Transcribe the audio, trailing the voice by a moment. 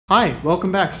Hi,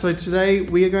 welcome back. So today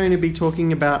we are going to be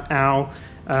talking about our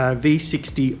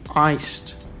V60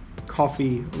 iced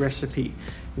coffee recipe.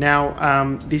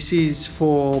 Now this is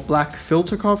for black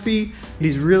filter coffee. It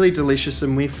is really delicious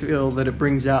and we feel that it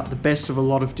brings out the best of a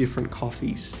lot of different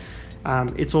coffees.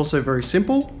 It's also very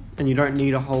simple and you don't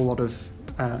need a whole lot of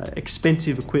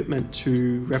expensive equipment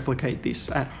to replicate this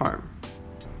at home.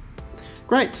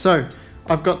 Great, so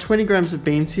I've got 20 grams of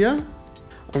beans here.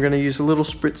 I'm going to use a little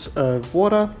spritz of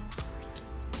water.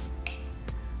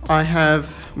 I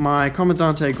have my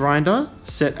Comandante Grinder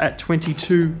set at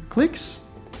 22 clicks.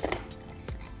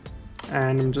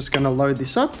 And I'm just going to load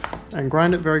this up and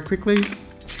grind it very quickly.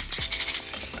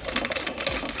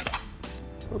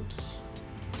 Oops.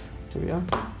 Here we are.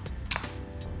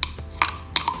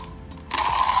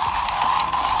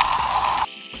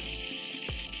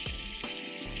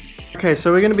 Okay,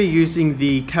 so we're going to be using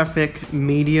the Cafec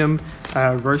medium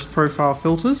roast profile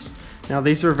filters. Now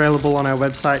these are available on our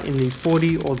website in the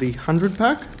 40 or the 100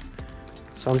 pack.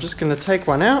 So I'm just going to take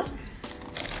one out,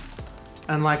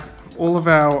 and like all of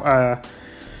our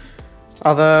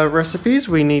other recipes,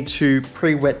 we need to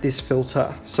pre-wet this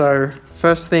filter. So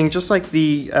first thing, just like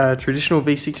the traditional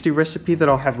V60 recipe that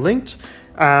I'll have linked,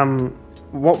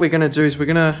 what we're going to do is we're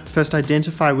going to first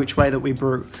identify which way that we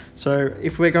brew. So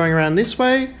if we're going around this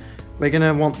way, we're going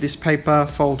to want this paper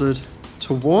folded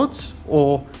towards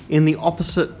or in the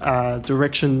opposite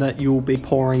direction that you'll be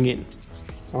pouring in.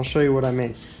 I'll show you what I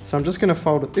mean. So I'm just going to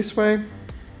fold it this way.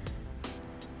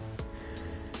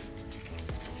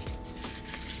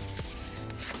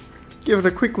 Give it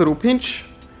a quick little pinch,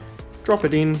 drop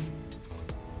it in,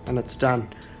 and it's done.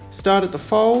 Start at the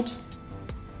fold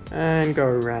and go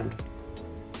around.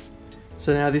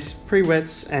 So now this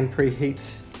pre-wets and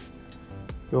preheats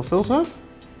your filter.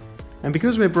 And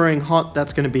because we're brewing hot,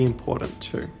 that's going to be important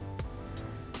too.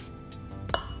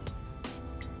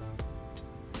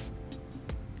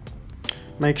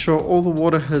 Make sure all the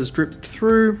water has dripped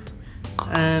through,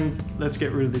 and let's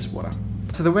get rid of this water.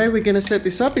 So the way we're going to set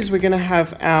this up is we're going to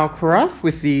have our carafe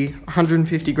with the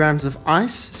 150 grams of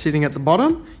ice sitting at the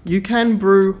bottom. You can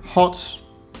brew hot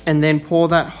and then pour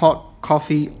that hot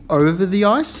coffee over the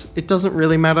ice. It doesn't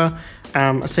really matter.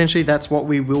 Essentially that's what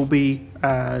we will be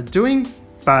doing,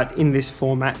 but in this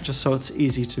format, just so it's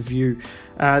easy to view.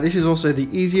 This is also the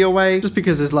easier way, just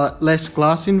because there's less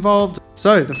glass involved.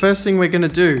 So the first thing we're going to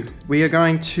do, we are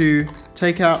going to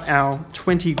take out our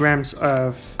 20 grams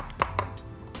of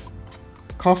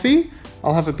coffee.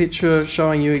 I'll have a picture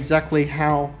showing you exactly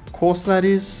how coarse that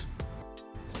is.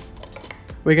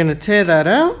 We're going to tear that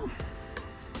out,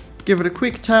 give it a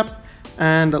quick tap,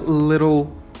 and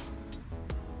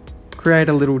create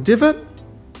a little divot.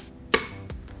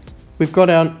 We've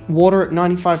got our water at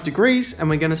 95 degrees and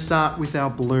we're going to start with our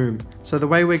bloom. So the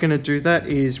way we're going to do that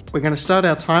is we're going to start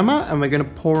our timer and we're going to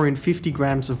pour in 50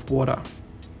 grams of water.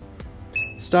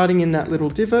 Starting in that little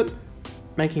divot,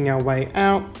 making our way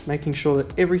out, making sure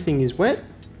that everything is wet.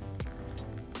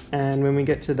 And when we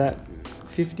get to that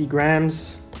 50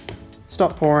 grams,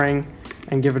 stop pouring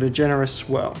and give it a generous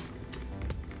swirl.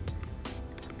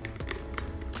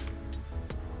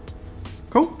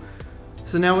 Cool.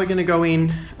 So now we're going to go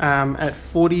in at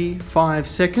 45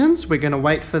 seconds. We're going to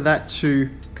wait for that to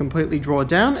completely draw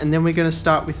down, and then we're going to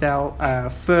start with our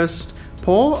first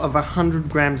pour of 100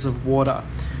 grams of water.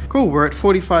 Cool, we're at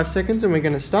 45 seconds and we're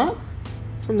going to start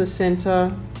from the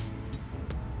center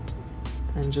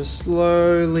and just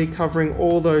slowly covering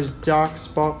all those dark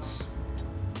spots.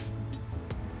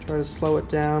 Try to slow it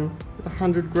down with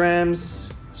 100 grams.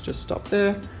 Let's just stop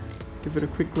there. Give it a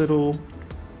quick little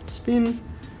spin.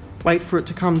 Wait for it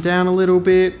to come down a little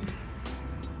bit.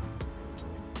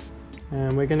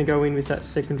 And we're going to go in with that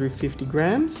secondary 50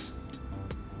 grams.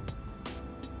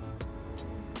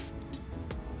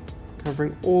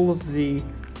 Covering all of the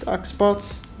dark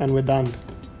spots, and we're done.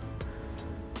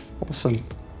 Awesome.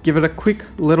 Give it a quick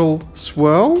little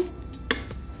swirl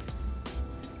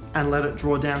and let it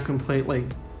draw down completely.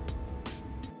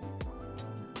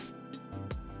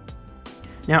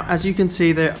 Now, as you can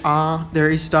see, there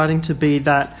is starting to be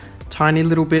that tiny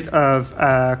little bit of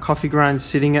coffee grind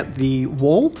sitting at the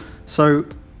wall. So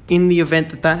in the event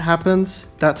that that happens,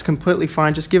 that's completely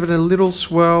fine. Just give it a little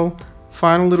swirl,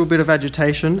 find a little bit of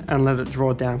agitation, and let it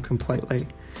draw down completely.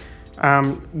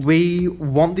 We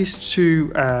want this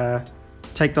to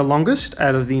take the longest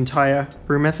out of the entire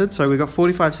brew method. So we've got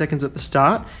 45 seconds at the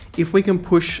start. If we can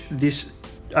push this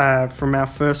from our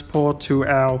first pour to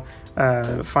our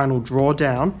final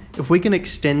drawdown, if we can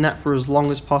extend that for as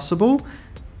long as possible,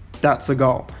 that's the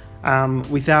goal,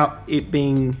 without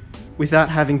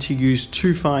having to use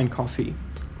too fine coffee.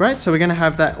 Great, so we're going to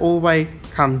have that all the way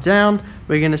come down,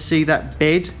 we're going to see that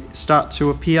bed start to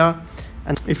appear.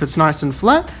 And if it's nice and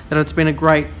flat, then it's been a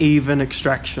great even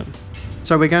extraction.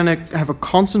 So we're going to have a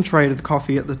concentrated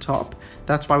coffee at the top.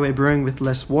 That's why we're brewing with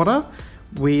less water.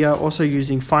 We are also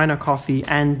using finer coffee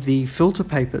and the filter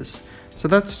papers. So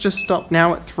that's just stopped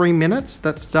now at 3 minutes.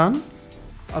 That's done.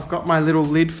 I've got my little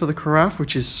lid for the carafe,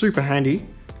 which is super handy.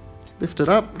 Lift it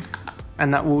up,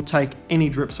 and that will take any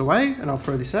drips away, and I'll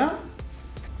throw this out.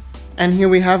 And here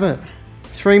we have it.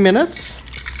 3 minutes.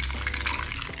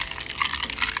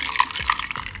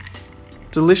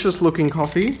 Delicious looking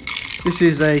coffee. This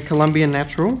is a Colombian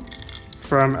Natural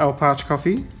from El Parch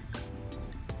Coffee.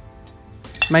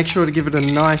 Make sure to give it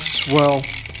a nice swirl.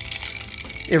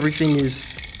 Everything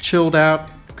is chilled out,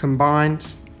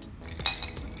 combined.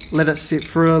 Let it sit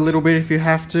for a little bit if you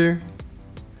have to.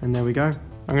 And there we go.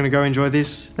 I'm gonna go enjoy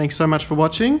this. Thanks so much for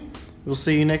watching. We'll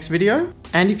see you next video.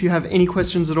 And if you have any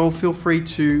questions at all, feel free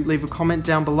to leave a comment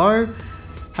down below.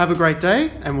 Have a great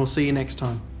day, and we'll see you next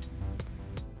time.